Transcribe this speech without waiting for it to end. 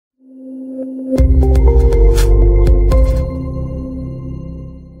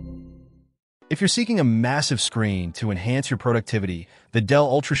If you're seeking a massive screen to enhance your productivity, the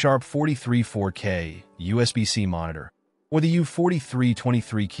Dell UltraSharp 4324K USB-C monitor, or the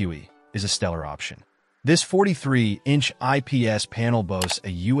U4323QE, is a stellar option. This 43-inch IPS panel boasts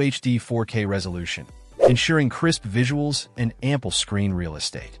a UHD 4K resolution, ensuring crisp visuals and ample screen real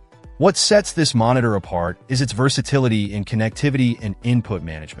estate. What sets this monitor apart is its versatility in connectivity and input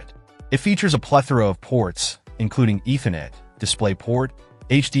management. It features a plethora of ports, including Ethernet, DisplayPort,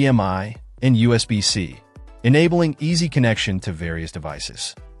 HDMI, and USB-C, enabling easy connection to various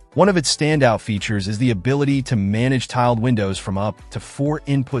devices. One of its standout features is the ability to manage tiled windows from up to 4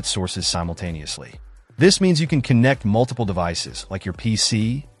 input sources simultaneously. This means you can connect multiple devices, like your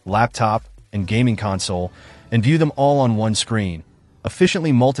PC, laptop, and gaming console, and view them all on one screen,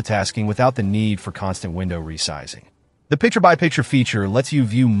 efficiently multitasking without the need for constant window resizing. The picture-by-picture feature lets you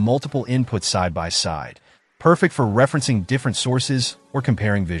view multiple inputs side by side, perfect for referencing different sources or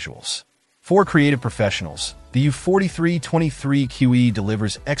comparing visuals. For creative professionals, the U4323QE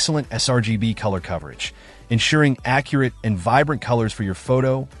delivers excellent sRGB color coverage, ensuring accurate and vibrant colors for your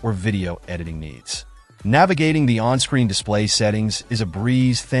photo or video editing needs. Navigating the on-screen display settings is a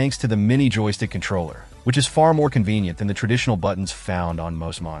breeze thanks to the mini joystick controller, which is far more convenient than the traditional buttons found on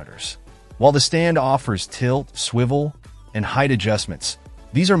most monitors. While the stand offers tilt, swivel, and height adjustments,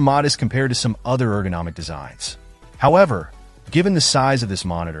 these are modest compared to some other ergonomic designs. However, given the size of this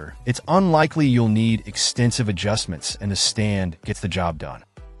monitor, it's unlikely you'll need extensive adjustments and the stand gets the job done.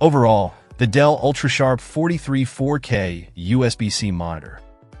 Overall, the Dell UltraSharp 4324K USB-C monitor,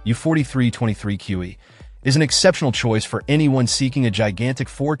 U4323QE, is an exceptional choice for anyone seeking a gigantic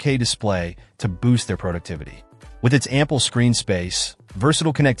 4K display to boost their productivity. With its ample screen space,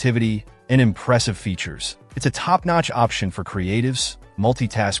 versatile connectivity, and impressive features, it's a top-notch option for creatives,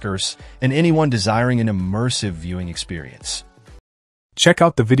 multitaskers, and anyone desiring an immersive viewing experience. Check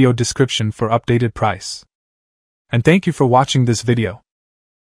out the video description for updated price. And thank you for watching this video.